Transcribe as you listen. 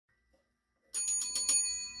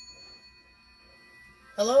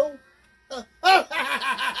Hello?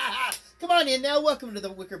 Come on in now. Welcome to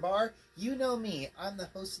the Wicker Bar. You know me. I'm the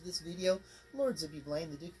host of this video, Lord Zippy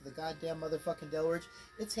Blaine, the Duke of the goddamn motherfucking Delridge.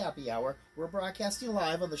 It's happy hour. We're broadcasting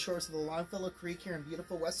live on the shores of the Longfellow Creek here in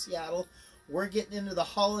beautiful West Seattle. We're getting into the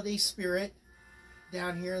holiday spirit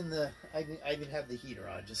down here in the... I even have the heater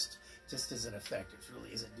on just as an effect. It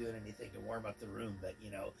really isn't doing anything to warm up the room, but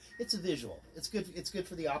you know, it's a visual. It's good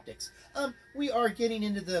for the optics. We are getting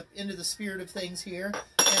into the spirit of things here,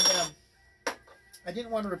 and I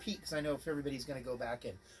didn't want to repeat because I know if everybody's going to go back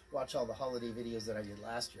and watch all the holiday videos that I did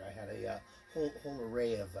last year, I had a whole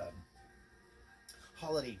array of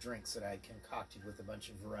holiday drinks that I had concocted with a bunch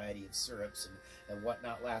of variety of syrups and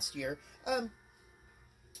whatnot last year.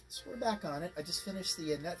 So we're back on it. I just finished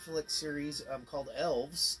the Netflix series called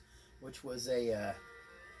Elves, which was a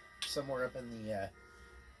somewhere up in the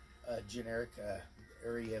generic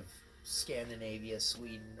area of Scandinavia,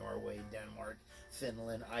 Sweden, Norway, Denmark,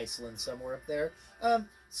 Finland, Iceland, somewhere up there.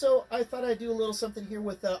 So I thought I'd do a little something here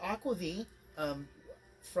with Aquavit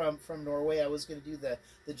from Norway. I was going to do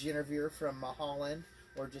the Genevieve from Holland,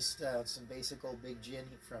 or just some basic old big gin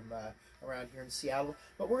from around here in Seattle.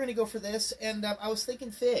 But we're going to go for this, and I was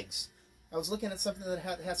thinking figs. I was looking at something that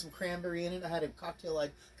had some cranberry in it. I had a cocktail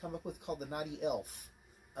I'd come up with called the Naughty Elf.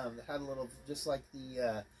 That had a little, just like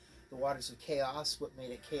the Waters of Chaos. What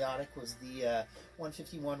made it chaotic was the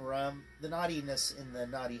 151 rum. The naughtiness in the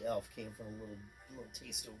Naughty Elf came from a little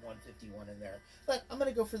taste of 151 in there. But I'm going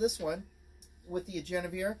to go for this one with the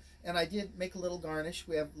Genevieve, and I did make a little garnish.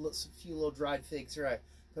 We have a few little dried figs here. I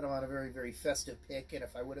put them on a very, very festive pick, and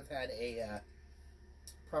if I would have had a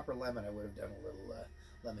proper lemon, I would have done a little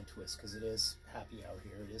lemon twist, because it is happy hour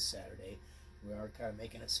here. It is Saturday. We are kind of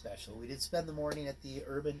making it special. We did spend the morning at the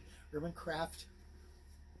Urban Craft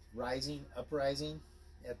Uprising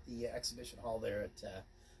at the exhibition hall there at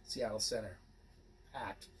Seattle Center.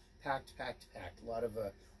 Packed. A lot of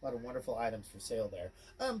wonderful items for sale there.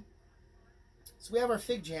 So we have our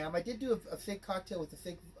fig jam. I did do a fig cocktail with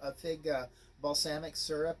a fig balsamic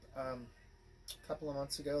syrup a couple of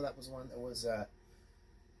months ago. That was one that was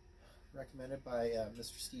recommended by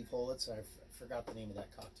Mr. Steve Holitz. I forgot the name of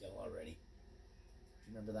that cocktail already.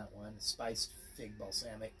 Remember that one? Spiced fig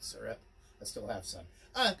balsamic syrup. I still have some.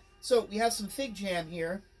 So we have some fig jam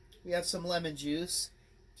here. We have some lemon juice.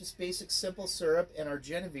 Just basic simple syrup and our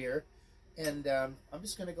Genevieve. And I'm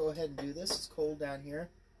just going to go ahead and do this. It's cold down here.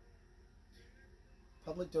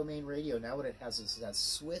 Public domain radio. Now what it has is that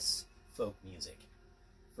Swiss folk music.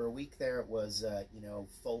 For a week there it was,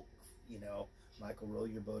 folk, Michael, row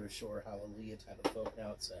your boat ashore, hallelujah type of folk.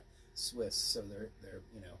 Now it's Swiss, so they're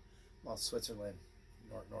well, Switzerland,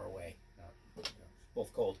 Norway,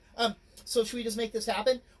 both cold. So should we just make this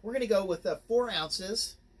happen? We're going to go with 4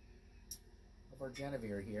 ounces of our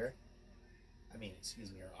Genevieve here. Our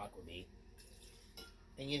Aquavit.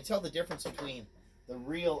 And you can tell the difference between the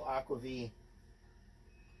real Aquavit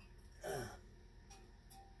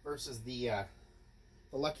versus the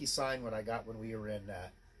Lucky Sign what I got when we were in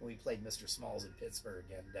when we played Mr. Smalls in Pittsburgh,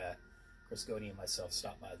 and Chris Godey and myself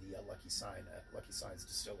stopped by the Lucky Sign's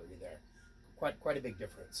distillery there. Quite a big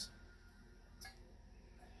difference.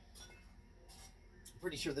 I'm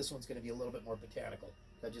pretty sure this one's going to be a little bit more botanical.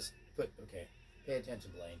 I just put, okay, pay attention,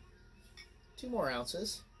 Blaine. 2 more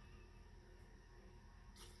ounces.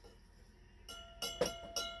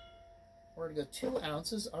 We're going to go 2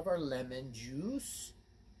 ounces of our lemon juice.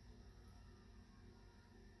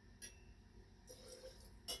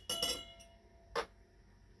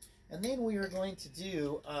 And then we are going to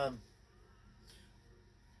do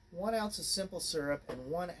 1 ounce of simple syrup and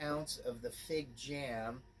 1 ounce of the fig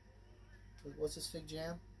jam. What's this fig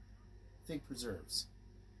jam? Fig preserves.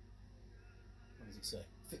 What does it say?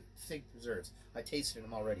 Fig preserves. I tasted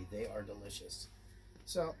them already. They are delicious.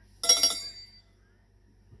 So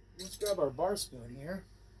let's grab our bar spoon here.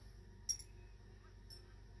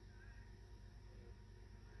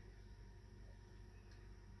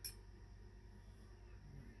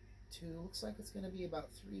 2. Looks like it's going to be about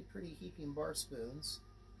 3 pretty heaping bar spoons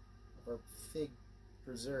of our fig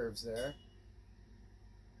preserves there.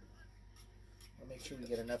 I'll make sure we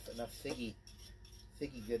get enough figgy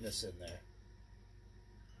goodness in there.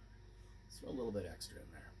 Let's throw a little bit extra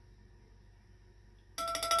in there.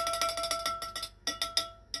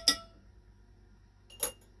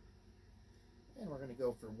 And we're going to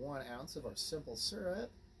go for 1 ounce of our simple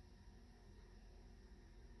syrup.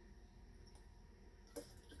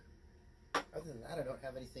 Other than that, I don't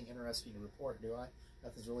have anything interesting to report, do I?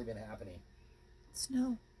 Nothing's really been happening.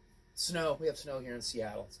 Snow. Snow. We have snow here in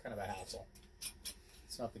Seattle. It's kind of a hassle.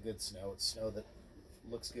 It's not the good snow. It's snow that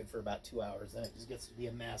looks good for about 2 hours. Then it just gets to be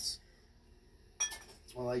a mess.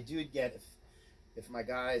 Well, I do get, if my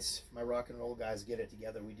guys, my rock and roll guys get it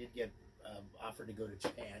together, we did get offered to go to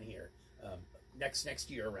Japan here next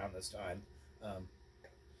year around this time.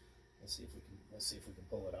 We'll see if we can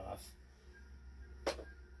pull it off.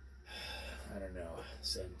 I don't know.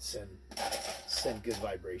 Send good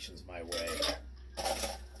vibrations my way.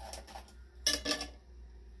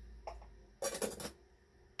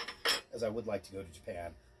 As I would like to go to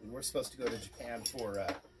Japan. We were supposed to go to Japan for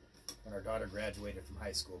when our daughter graduated from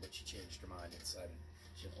high school, but she changed her mind and decided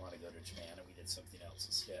she didn't want to go to Japan, and we did something else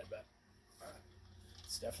instead. But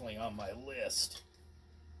it's definitely on my list.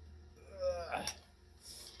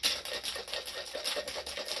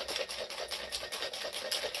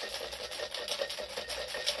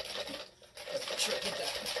 Sure, get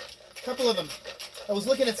that. A couple of them. I was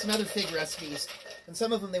looking at some other fig recipes, and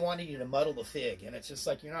some of them they wanted you to muddle the fig, and it's just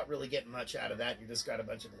like you're not really getting much out of that. You just got a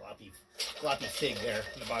bunch of gloppy fig there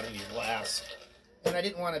in the bottom of your glass, and I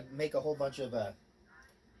didn't want to make a whole bunch of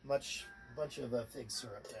fig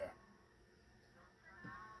syrup there.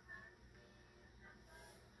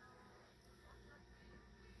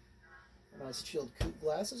 Nice chilled coupe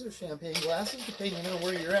glasses or champagne glasses, depending on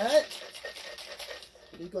where you're at.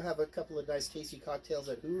 We did go have a couple of nice tasty cocktails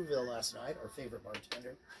at Hooverville last night. Our favorite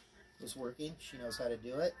bartender was working. She knows how to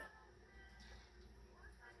do it.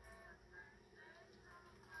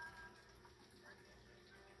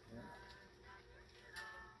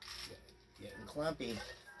 Getting clumpy.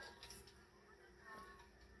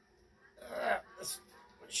 This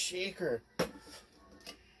shaker.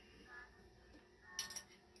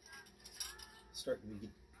 Starting to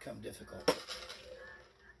become difficult.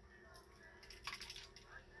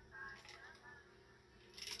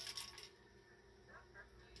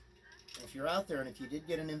 If you're out there, and if you did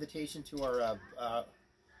get an invitation to our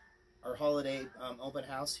holiday open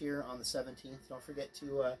house here on the 17th, don't forget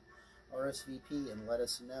to RSVP and let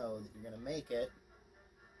us know that you're going to make it.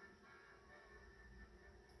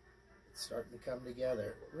 It's starting to come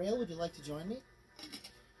together. Rael, would you like to join me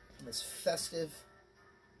in this festive?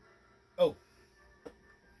 Oh.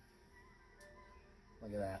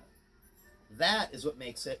 Look at that. That is what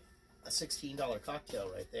makes it a $16 cocktail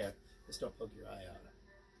right there. Just don't poke your eye out.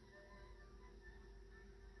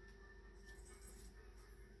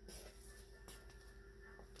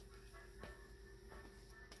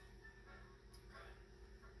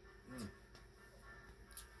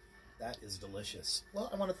 That is delicious. Well,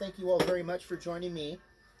 I want to thank you all very much for joining me,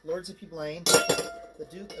 Lord Zippy Blaine, the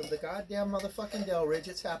Duke of the goddamn motherfucking Delridge.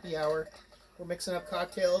 It's happy hour. We're mixing up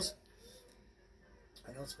cocktails.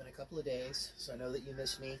 I know it's been a couple of days, so I know that you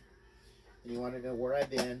miss me. And you want to know where I've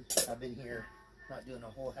been. I've been here, not doing a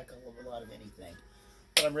whole heck of a lot of anything.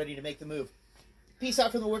 But I'm ready to make the move. Peace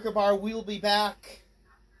out from the Wicker Bar. We will be back.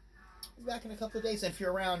 We'll be back in a couple of days. And if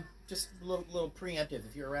you're around, just a little preemptive,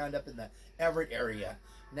 if you're around up in the Everett area,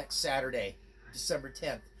 next Saturday, December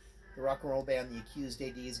 10th, the rock and roll band The Accused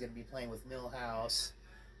AD is going to be playing with Millhouse,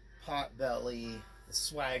 Potbelly, the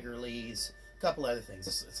Swaggerlies, a couple other things.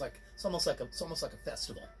 It's almost like a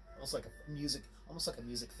festival, almost like a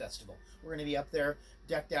music festival. We're going to be up there,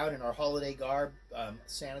 decked out in our holiday garb.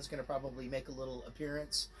 Santa's going to probably make a little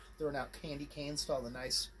appearance, throwing out candy canes to all the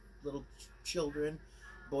nice little children,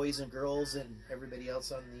 boys and girls, and everybody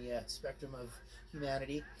else on the spectrum of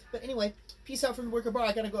humanity. But anyway, peace out from the Wicker Bar.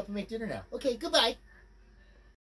 I got to go up and make dinner now. Okay, goodbye.